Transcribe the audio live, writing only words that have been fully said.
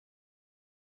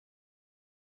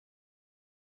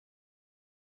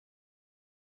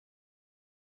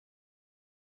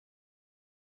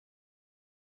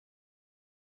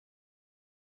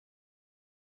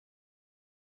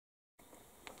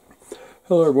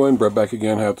Hello everyone, Brett back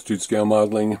again, Altitude Scale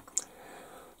Modeling.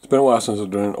 It's been a while since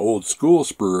I've done an old school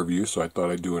sprue review, so I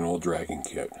thought I'd do an old dragon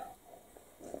kit.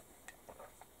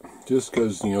 Just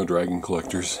because, you know, dragon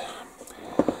collectors,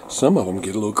 some of them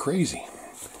get a little crazy.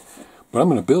 But I'm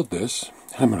going to build this,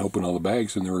 and I'm going to open all the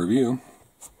bags in the review.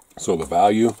 So the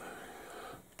value,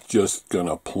 just going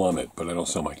to plummet, but I don't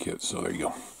sell my kits, so there you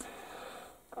go.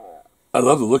 I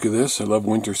love the look of this. I love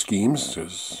winter schemes,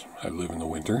 because I live in the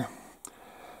winter.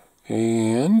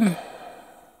 And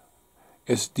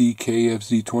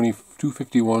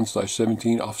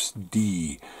Sd.Kfz.251/17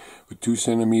 Ausf.D with 2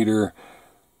 centimeter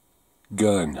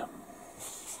gun.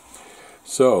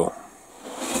 So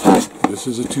this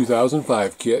is a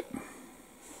 2005 kit.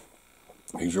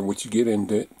 These are what you get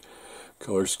into it.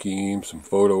 Color scheme, some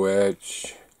photo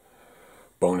etch,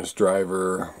 bonus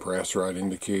driver, brass rod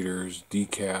indicators,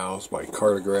 decals by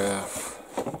cartograph.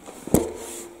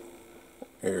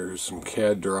 There's some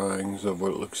CAD drawings of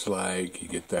what it looks like. You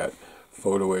get that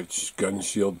photo etch gun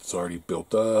shield that's already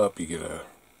built up. You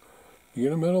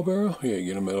get a metal barrel? Yeah, you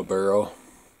get a metal barrel.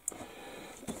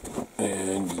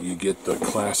 And you get the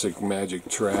classic magic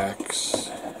tracks.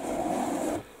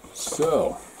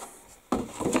 So,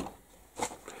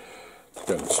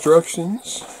 got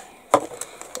instructions.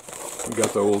 We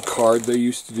got the old card they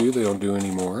used to do. They don't do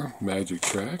anymore. Magic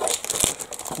tracks.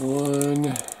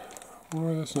 One.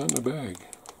 Oh, that's not in the bag.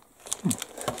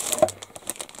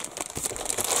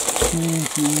 2,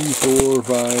 3, 4,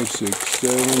 5, 6,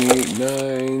 7, 8,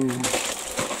 9.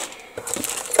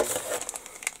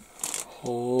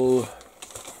 Whole.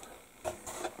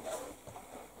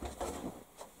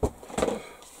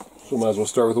 So might as well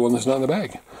start with the one that's not in the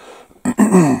bag.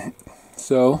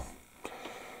 So,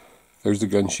 there's the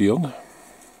gun shield,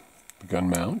 the gun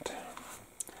mount.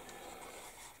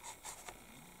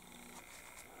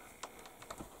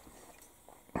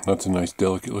 Lots of nice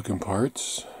delicate looking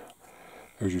parts.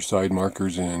 There's your side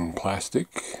markers in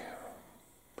plastic.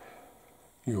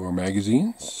 Your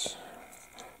magazines.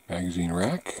 Magazine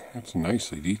rack. That's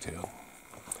nicely detailed.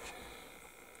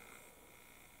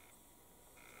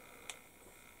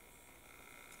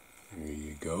 There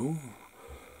you go.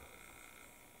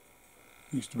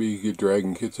 Used to be you get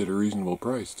dragon kits at a reasonable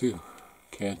price too.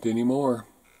 Can't anymore.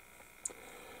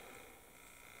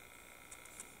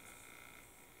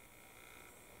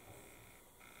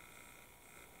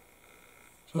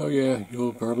 So yeah,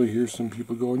 you'll probably hear some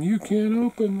people going, "You can't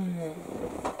open that.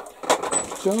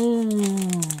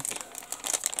 Don't."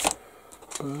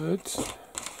 But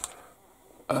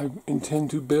I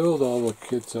intend to build all the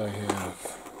kits I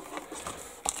have.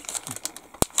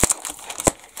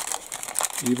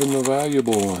 Even the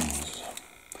valuable ones.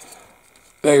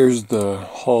 There's the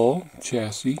hull,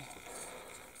 chassis,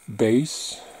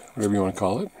 base, whatever you want to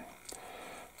call it.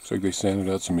 Looks like they sanded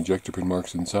out some ejector pin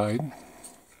marks inside.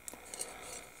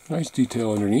 Nice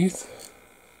detail underneath.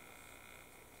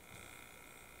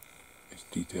 Nice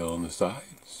detail on the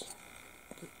sides.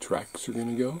 The tracks are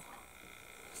going to go.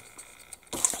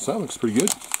 So that looks pretty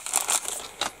good.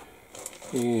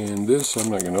 And this I'm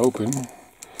not going to open,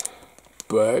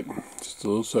 but just a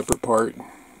little separate part.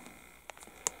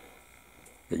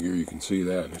 Figure you can see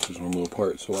that. It's just one little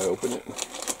part, so I open it.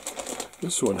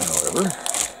 This one, however,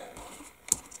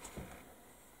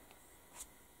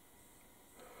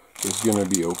 is going to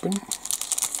be open.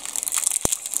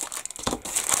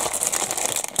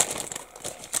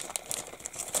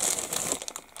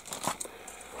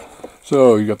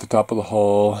 So you got the top of the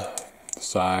hull, the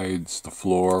sides, the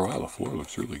floor. Wow, the floor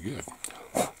looks really good.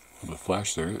 The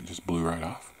flash there, it just blew right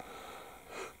off.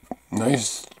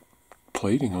 Nice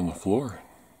plating on the floor.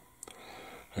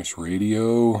 Nice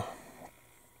radio.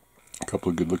 A couple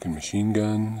of good looking machine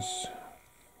guns.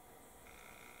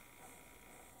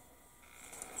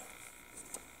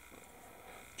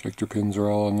 Ejector pins are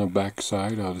all on the back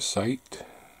side, out of sight.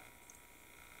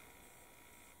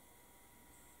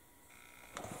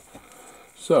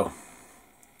 So,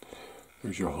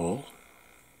 there's your hull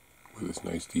with this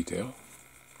nice detail.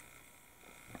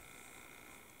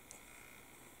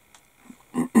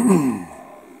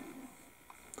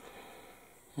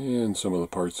 And some of the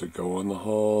parts that go on the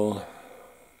hull.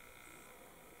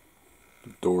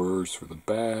 The doors for the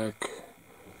back.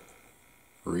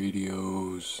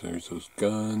 Radios, there's those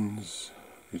guns,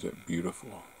 there's that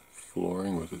beautiful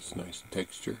flooring with its nice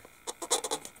texture.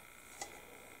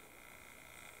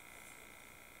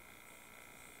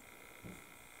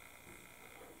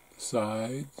 The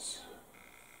sides.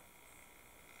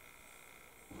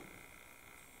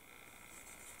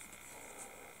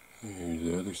 Here's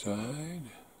the other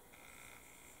side.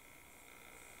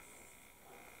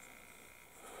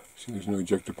 See, there's no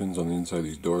ejector pins on the inside of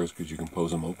these doors because you can pose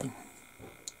them open.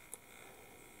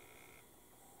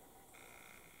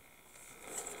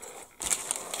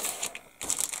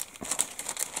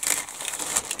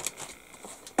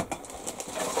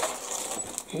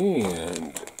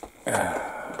 And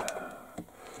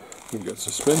we've got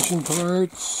suspension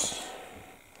parts,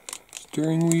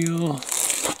 steering wheel.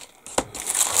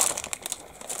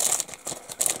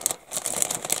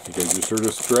 You guys just heard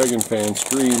a Dragon fan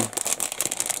scream.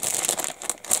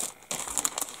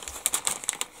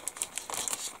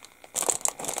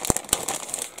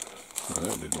 Oh,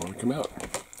 that didn't want to come out.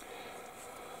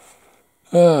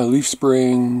 Leaf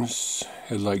springs,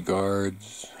 headlight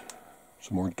guards,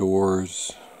 some more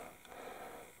doors.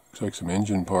 Looks like some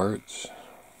engine parts.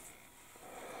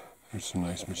 There's some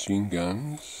nice machine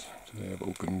guns. Do they have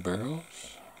open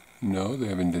barrels? No, they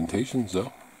have indentations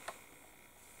though.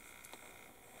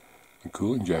 The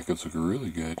cooling jackets look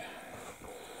really good. So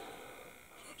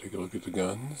take a look at the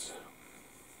guns.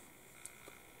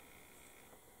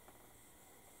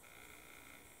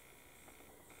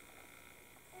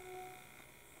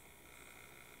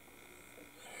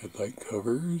 Headlight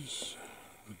covers,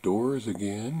 the doors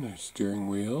again, the steering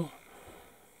wheel,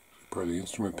 part of the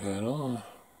instrument panel.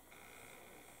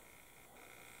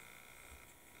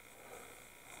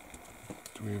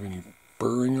 Do we have any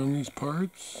burring on these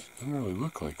parts? Doesn't really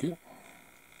look like it.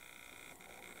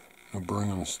 No burring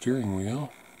on the steering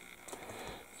wheel.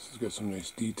 This has got some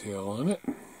nice detail on it.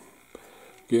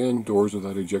 Again, doors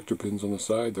without ejector pins on the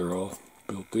side, they're all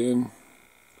built in.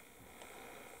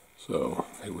 So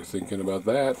they were thinking about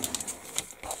that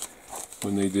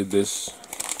when they did this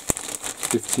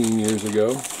 15 years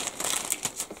ago.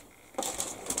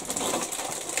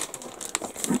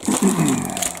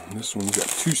 This one's got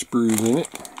 2 sprues in it.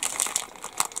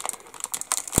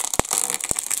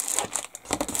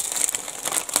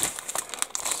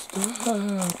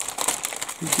 Stop!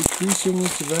 You're decreasing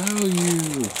its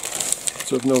value.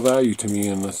 It's of no value to me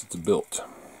unless it's built.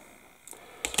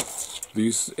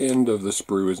 This end of the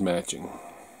sprue is matching.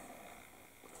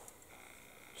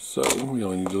 So we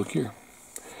only need to look here.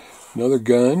 Another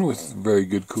gun with very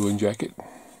good cooling jacket.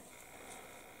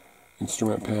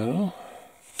 Instrument panel.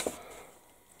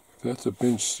 If that's a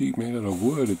bench seat made out of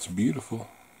wood, it's beautiful.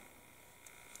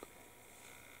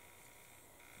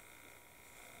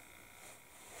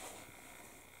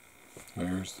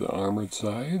 There's the armored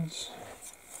sides.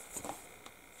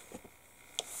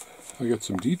 I got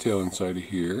some detail inside of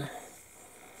here.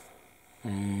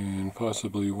 And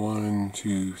possibly 1,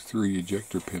 2, 3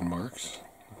 ejector pin marks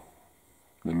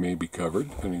that may be covered,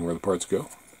 depending on where the parts go.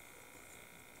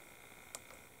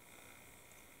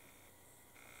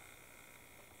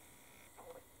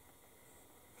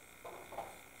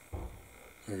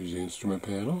 There's the instrument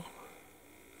panel.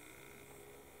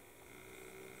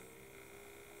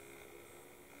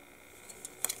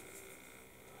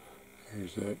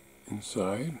 There's that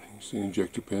inside. You can see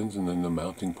injector pins and then the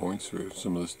mounting points for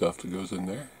some of the stuff that goes in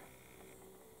there.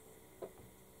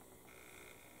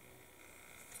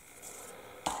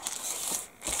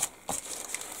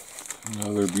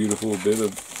 Another beautiful bit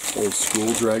of old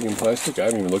school Dragon plastic. I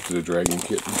haven't even looked at a Dragon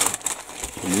kitten,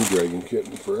 a new Dragon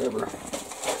kitten, forever.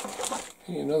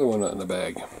 Hey, another one out in the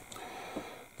bag.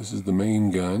 This is the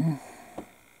main gun.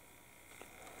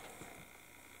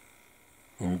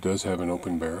 And it does have an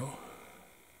open barrel.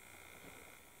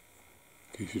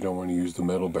 In case you don't want to use the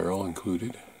metal barrel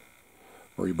included.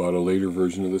 Or you bought a later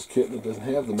version of this kit that doesn't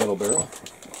have the metal barrel.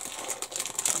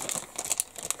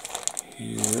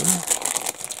 Here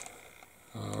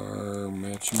are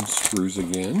matching sprues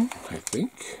again, I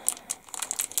think.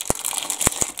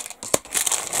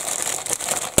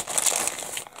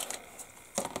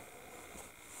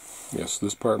 Yes,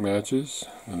 this part matches,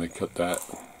 and they cut that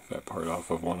part off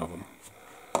of one of them.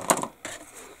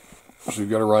 So you've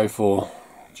got a rifle,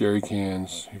 jerry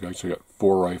cans. You've actually got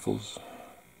 4 rifles.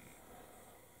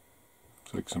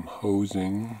 Looks like some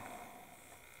hosing,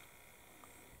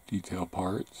 detail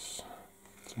parts,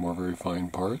 some more very fine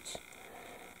parts.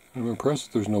 I'm impressed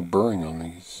that there's no burring on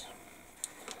these.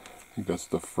 I think that's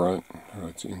the front, or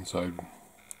it's inside,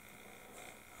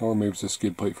 or maybe it's a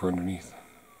skid plate for underneath.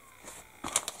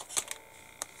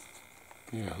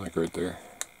 Yeah, like right there.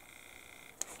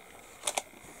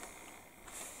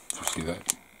 Did you see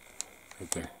that?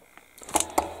 Right there.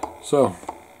 So,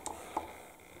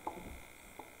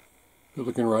 good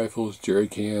looking rifles, jerry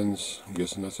cans. I'm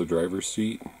guessing that's the driver's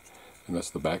seat. And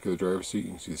that's the back of the driver's seat.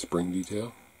 You can see the spring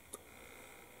detail.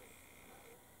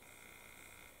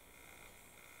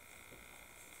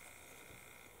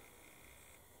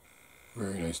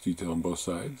 Very nice detail on both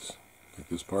sides. Like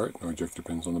this part. No ejector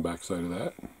pins on the back side of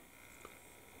that.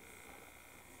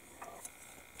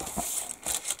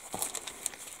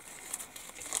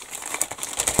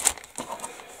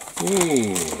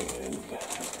 And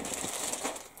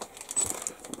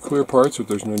clear parts, but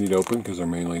there's no need to open because they're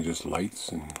mainly just lights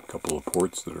and a couple of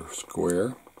ports that are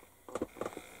square.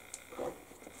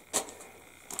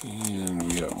 And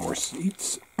we got more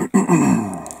seats that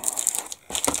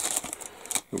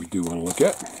we do want to look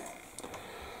at.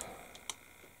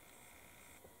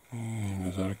 And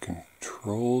is that a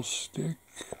control stick?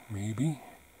 Maybe.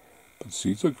 But the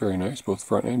seats look very nice, both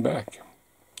front and back.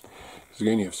 Because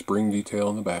again, you have spring detail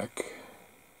in the back.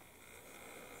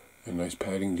 And nice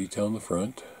padding detail in the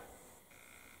front.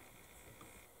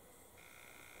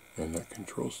 And that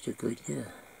control stick right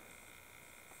there.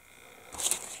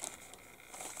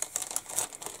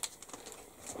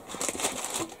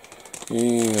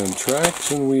 And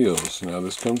tracks and wheels. Now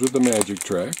this comes with the magic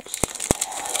tracks.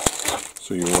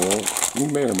 So you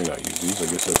may or may not use these. I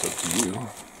guess that's up to you.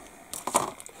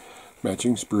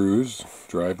 Matching sprues,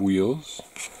 drive wheels,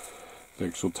 the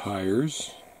actual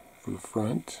tires for the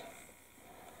front,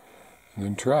 and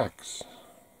then tracks.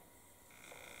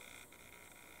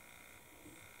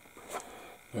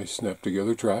 Nice snap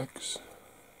together tracks.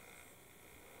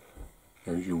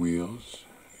 There's your wheels,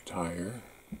 your tire,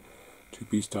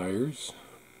 two-piece tires.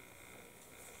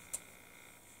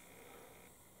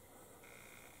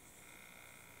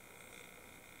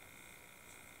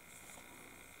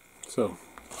 So,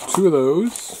 two of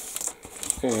those,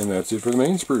 and that's it for the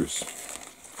main sprues.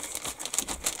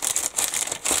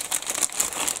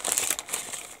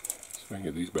 So I can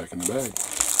get these back in the bag.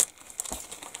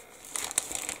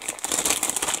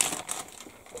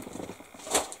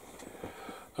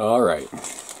 Alright,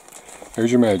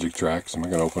 here's your magic tracks. I'm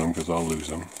not going to open them because I'll lose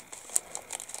them.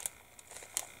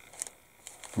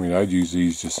 I mean, I'd use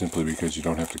these just simply because you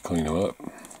don't have to clean them up.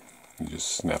 You just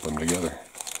snap them together.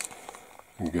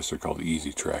 I guess they're called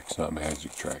easy tracks, not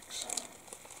magic tracks.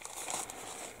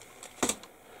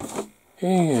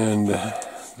 And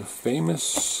the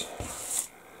famous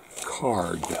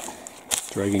card.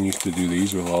 Dragon used to do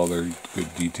these with all their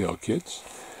good detail kits.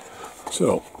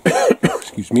 So,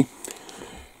 excuse me,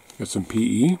 got some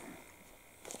PE.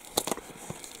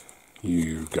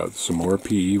 You've got some more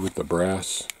PE with the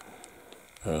brass.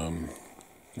 I don't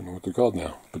know what they're called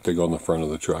now, but they go on the front of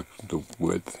the truck, the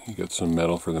width. You got some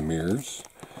metal for the mirrors.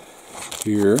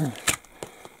 Here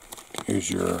is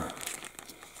your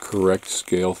correct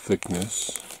scale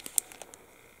thickness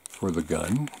for the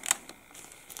gun.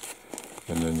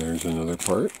 And then there's another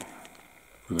part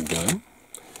for the gun.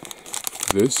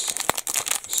 This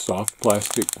soft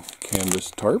plastic canvas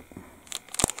tarp.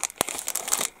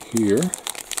 Here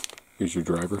is your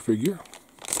driver figure.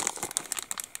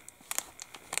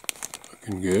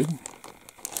 Looking good.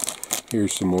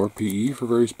 Here's some more PE for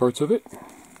various parts of it.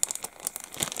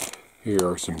 Here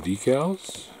are some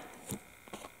decals.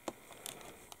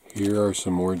 Here are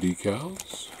some more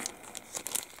decals.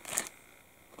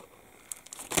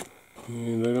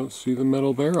 And I don't see the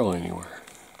metal barrel anywhere.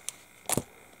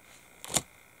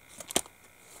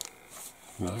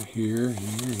 Not here,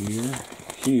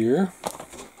 here.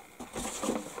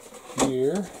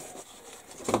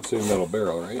 I'd say metal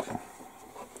barrel, right?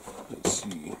 Let's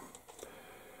see.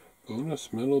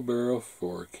 Bonus metal barrel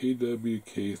for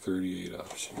Kw.K38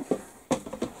 option.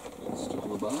 Let's do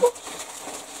a box.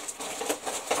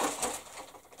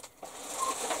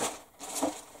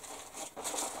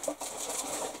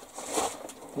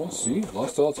 Well, see,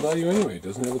 lost all its value anyway. It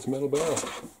doesn't have its metal barrel.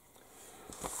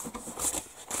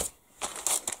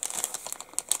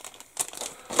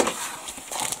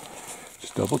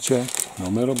 Just double check. No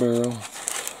metal barrel.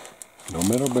 No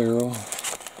metal barrel.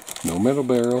 No metal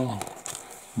barrel.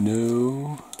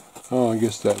 No. Oh, I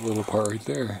guess that little part right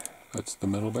there. That's the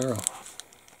metal barrel.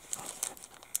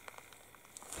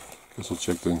 Guess we'll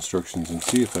check the instructions and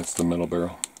see if that's the metal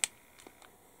barrel.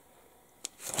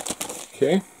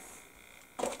 Okay.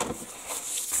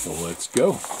 So let's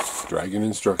go. Dragon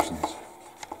instructions.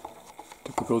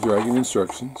 Typical Dragon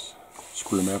instructions.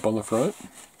 Sprue map on the front.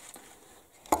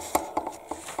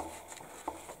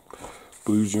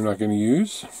 Blues you're not going to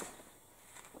use.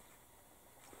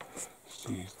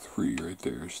 See, 3 right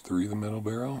there. There's 3 the metal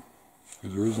barrel.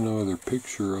 Because there is no other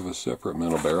picture of a separate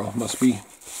metal barrel. Must be.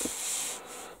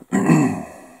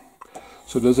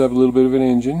 So it does have a little bit of an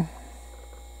engine.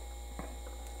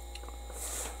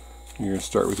 You're going to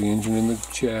start with the engine in the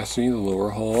chassis, the lower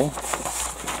hull.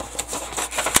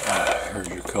 Here's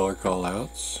your color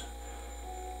callouts.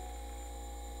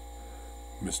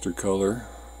 Mr. Color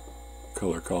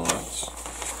callouts.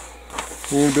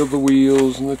 You're going to build the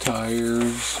wheels and the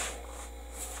tires.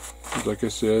 Like I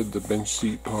said, the bench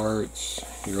seat parts,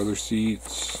 your other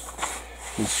seats,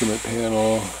 instrument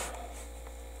panel.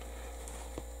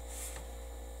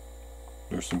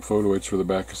 There's some photo etch for the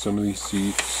back of some of these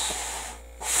seats.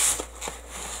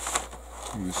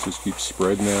 And this just keeps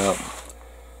spreading out.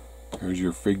 There's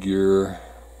your figure,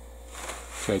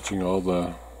 catching all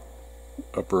the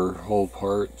upper hull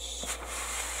parts.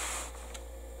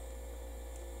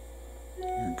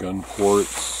 Your gun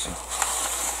ports.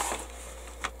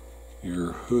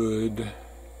 Your hood.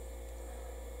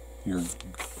 Your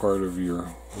part of your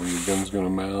where your gun's going to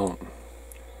mount.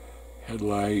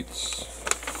 Headlights.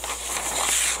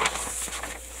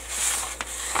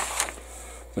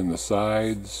 Then the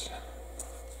sides.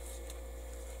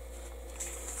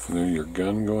 And then your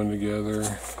gun going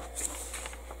together.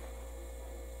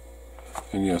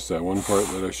 And yes, that one part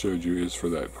that I showed you is for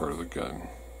that part of the gun.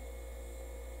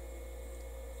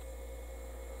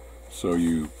 So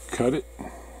you cut it.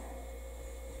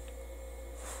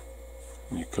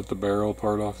 And you cut the barrel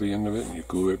part off the end of it, and you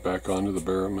glue it back onto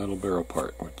the metal barrel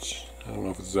part, which I don't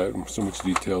know if it's that so much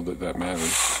detail that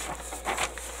matters.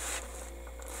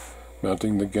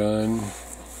 Mounting the gun.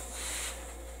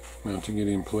 Mounting it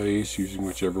in place using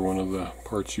whichever one of the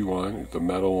parts you want. The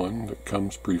metal one that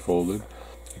comes pre-folded.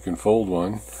 You can fold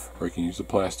one, or you can use the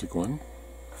plastic one.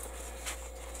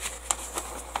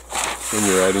 Then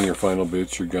you're adding your final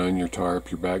bits, your gun, your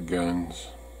tarp, your back guns.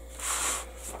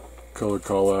 Color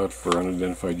call out for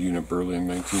unidentified unit, Berlin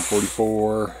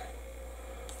 1944.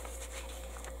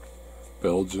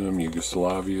 Belgium,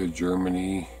 Yugoslavia,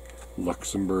 Germany,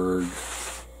 Luxembourg.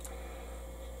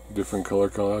 Different color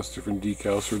callouts, different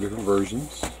decals for different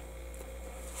versions.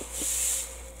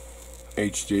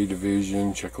 HJ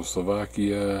Division,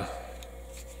 Czechoslovakia,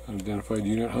 unidentified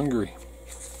unit, Hungary.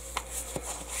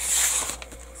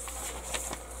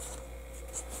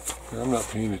 Here, I'm not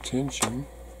paying attention.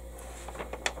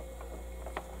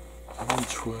 11,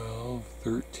 12,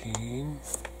 13,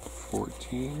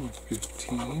 14,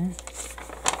 15.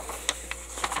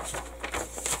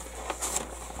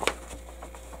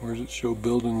 Where does it show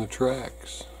building the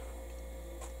tracks?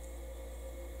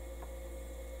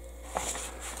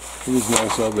 It is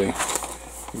nice how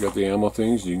you got the ammo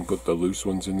things. You can put the loose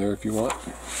ones in there if you want.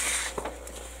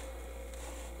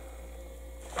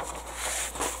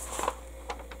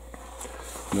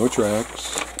 No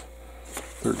tracks.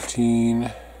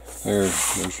 13. There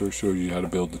sure shows you how to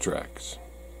build the tracks.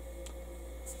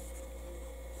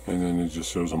 And then it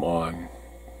just shows them on.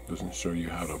 Doesn't show you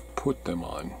how to put them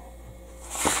on.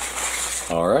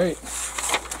 Alright,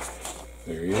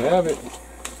 there you have it.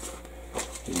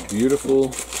 A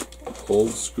beautiful, old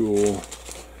school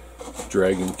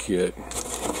Dragon kit.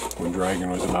 When Dragon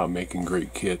was about making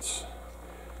great kits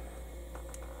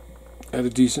at a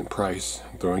decent price,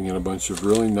 throwing in a bunch of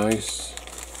really nice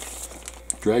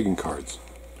Dragon cards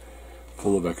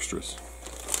full of extras.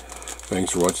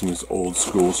 Thanks for watching this old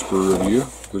school Sprue review.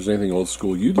 If there's anything old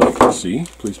school you'd like to see,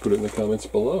 please put it in the comments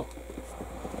below.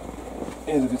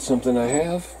 And if it's something I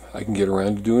have, I can get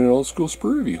around to doing an old school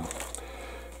Sprue review.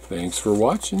 Thanks for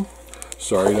watching.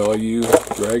 Sorry to all you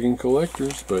Dragon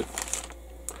collectors, but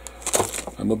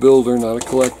I'm a builder, not a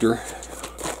collector.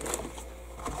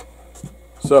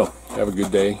 So, have a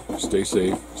good day. Stay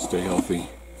safe. Stay healthy.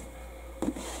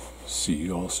 See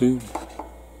you all soon.